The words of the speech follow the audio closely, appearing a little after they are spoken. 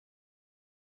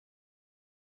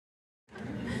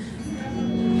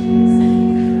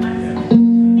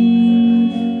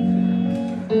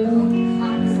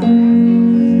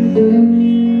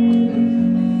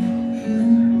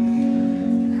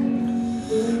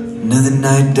Another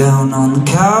night down on the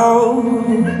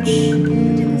couch,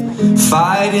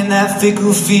 fighting that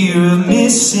fickle fear of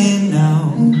missing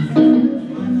out.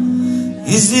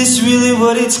 Is this really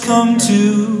what it's come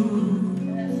to?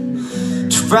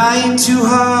 Trying too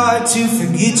hard to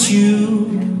forget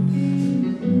you.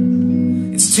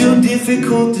 It's too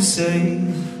difficult to say,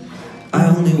 I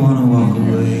only wanna walk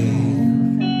away.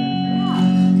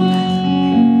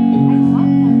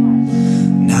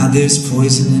 Now there's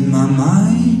poison in my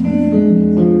mind,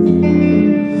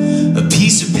 a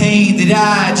piece of pain that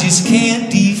I just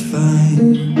can't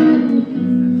define.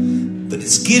 But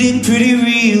it's getting pretty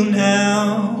real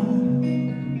now.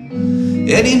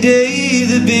 Any day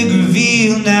the big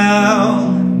reveal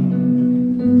now.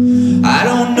 I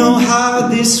don't know how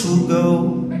this will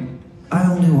go, I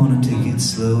only wanna take it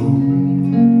slow.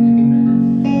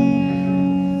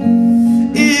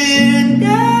 And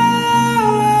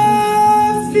now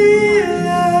I feel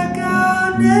like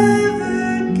I'll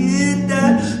never get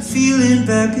that feeling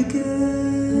back again.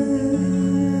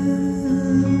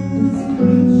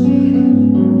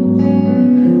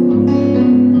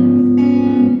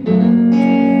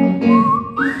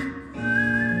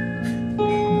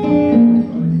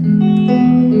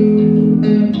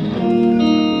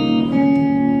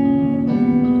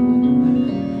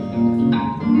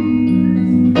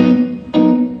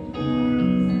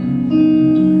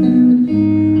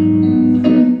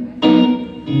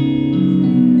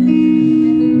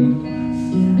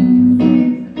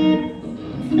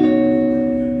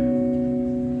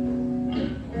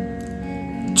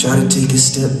 Try to take a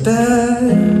step back,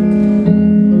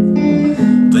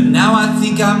 but now I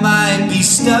think I might be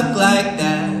stuck like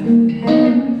that.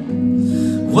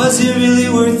 Was it really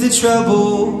worth the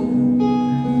trouble?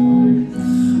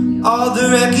 All the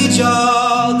wreckage,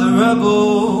 all the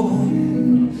rubble.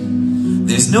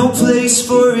 There's no place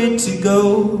for it to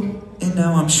go, and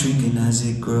now I'm shrinking as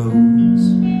it grows.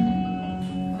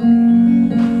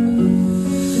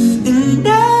 And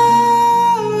now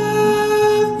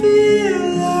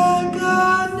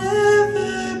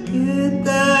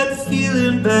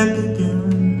back again.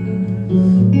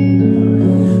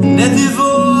 Another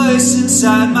voice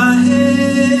inside my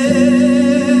head